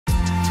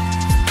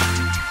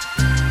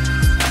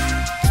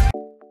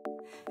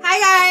Hi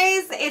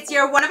guys, it's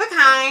your one of a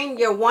kind,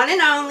 your one and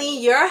only,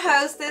 your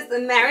hostess,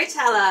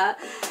 Marichela.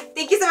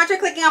 Thank you so much for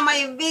clicking on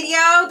my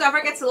video. Don't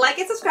forget to like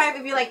and subscribe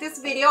if you like this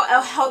video.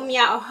 It'll help me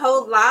out a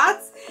whole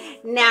lot.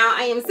 Now,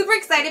 I am super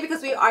excited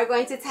because we are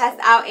going to test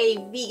out a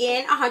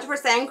vegan,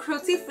 100%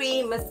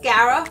 cruelty-free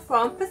mascara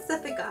from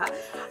Pacifica.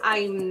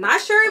 I'm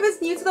not sure if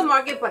it's new to the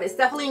market, but it's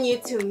definitely new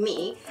to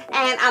me.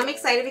 And I'm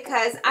excited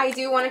because I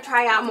do want to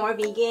try out more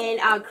vegan,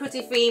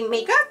 cruelty-free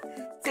makeup,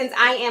 since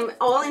I am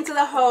all into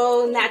the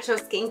whole natural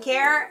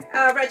skincare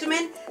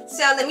regimen.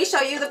 So let me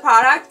show you the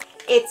product.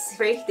 It's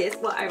right this,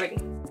 well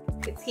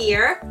it's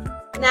here.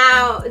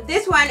 Now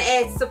this one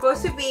is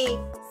supposed to be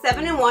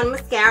 7-in-1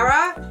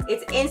 mascara.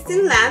 It's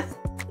instant length,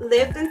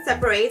 lift and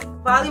separates,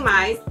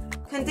 volumize,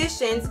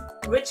 conditions,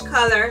 rich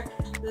color,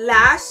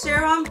 lash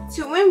serum,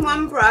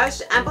 2-in-1 brush,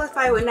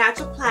 amplified with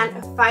natural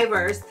plant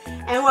fibers.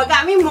 And what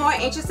got me more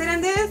interested in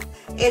this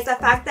is the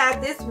fact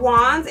that this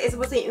wand is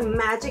supposed to be a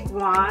magic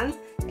wand.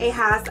 It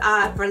has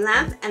for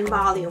length and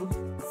volume.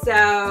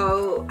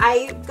 So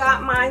I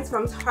got mine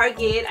from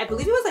Target. I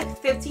believe it was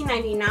like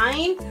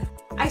 $15.99.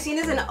 I seen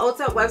this in the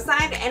Ulta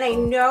website, and I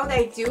know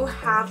they do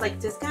have like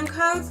discount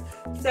codes.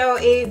 So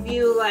if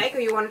you like or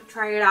you want to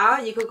try it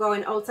out, you could go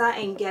in Ulta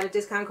and get a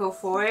discount code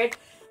for it.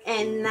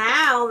 And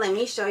now let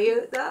me show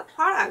you the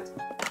product.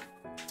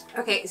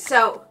 Okay,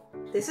 so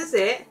this is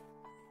it.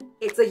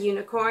 It's a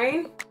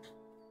unicorn.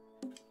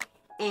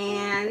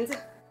 And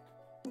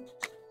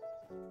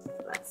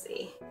let's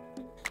see.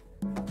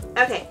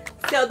 Okay,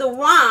 so the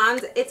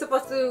wand, it's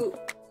supposed to,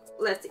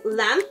 let's see,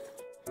 length.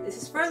 This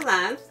is for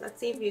length. Let's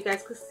see if you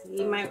guys could see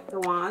the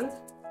wand.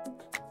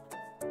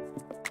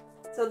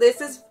 So this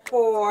is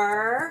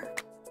for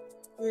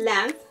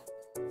length.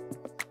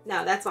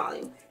 No, that's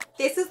volume.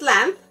 This is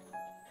length.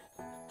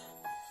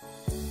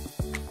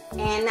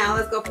 And now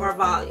let's go for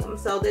volume.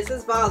 So this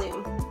is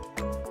volume.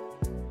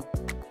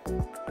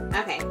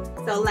 Okay,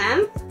 so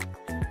length,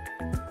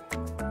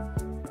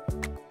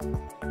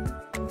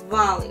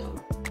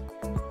 volume,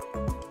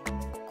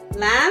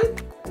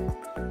 length,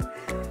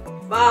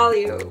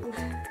 volume.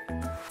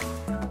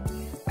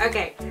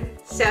 Okay,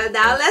 so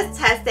now let's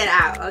test it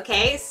out.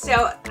 Okay,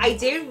 so I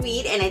did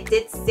read and it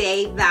did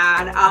say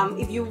that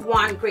if you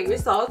want great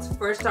results,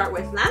 first start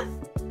with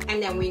length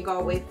and then we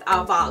go with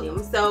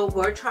volume. So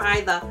we'll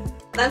try the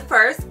length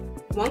first,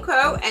 one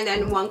coat, and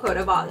then one coat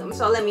of volume.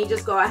 So let me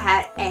just go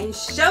ahead and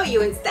show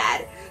you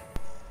instead.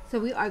 So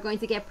we are going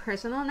to get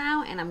personal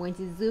now, and I'm going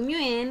to zoom you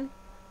in,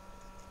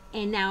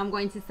 and now I'm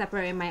going to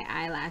separate my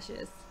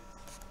eyelashes.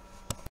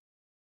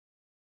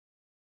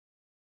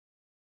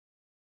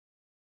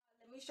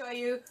 Let me show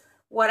you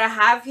what I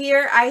have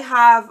here. I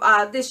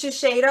have this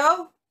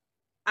Shiseido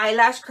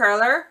eyelash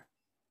curler.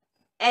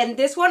 And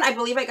this one, I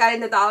believe I got in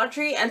the Dollar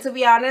Tree. And to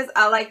be honest,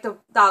 I like the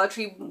Dollar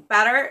Tree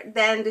better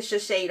than the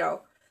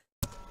Shiseido.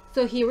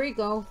 So here we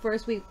go.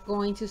 First, we're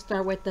going to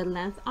start with the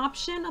length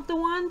option of the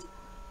wand.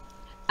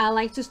 I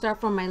like to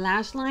start from my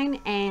lash line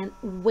and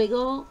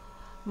wiggle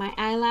my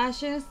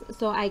eyelashes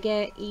so I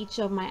get each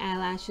of my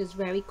eyelashes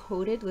very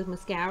coated with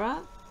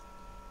mascara.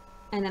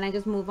 And then I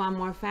just move on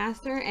more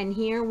faster. And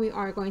here we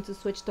are going to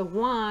switch the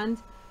wand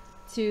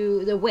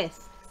to the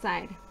width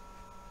side.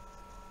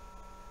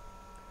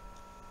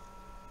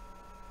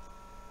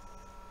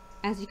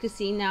 As you can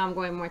see, now I'm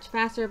going much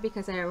faster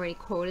because I already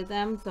coated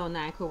them, so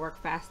now I could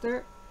work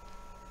faster.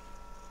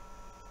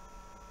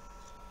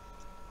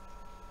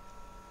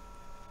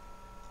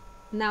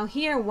 Now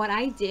here, what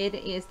I did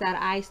is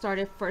that I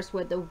started first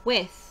with the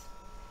width.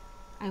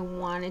 I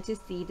wanted to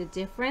see the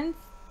difference.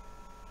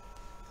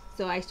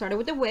 So I started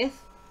with the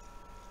width,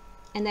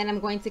 and then I'm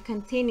going to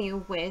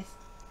continue with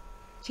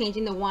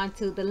changing the wand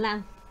to the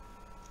length.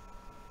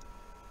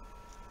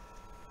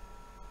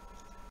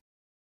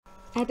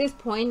 At this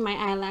point, my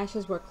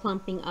eyelashes were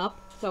clumping up,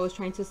 so I was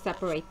trying to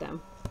separate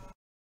them.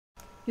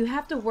 You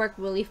have to work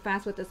really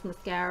fast with this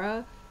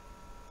mascara.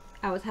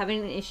 I was having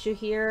an issue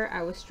here.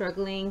 I was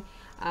struggling.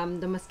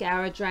 The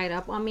mascara dried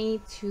up on me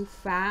too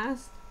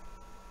fast.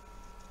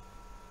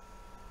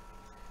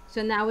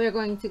 So now we're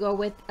going to go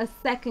with a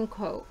second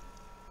coat.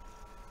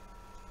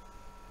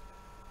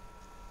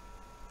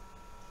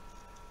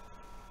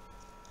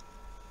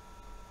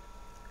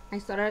 I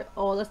started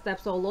all the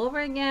steps all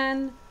over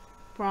again,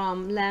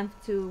 from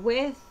length to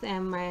width,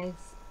 and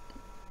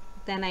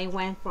then I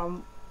went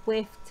from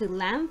width to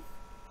length.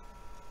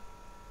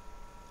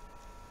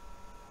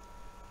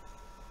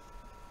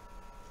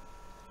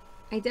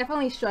 I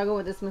definitely struggle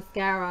with this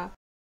mascara.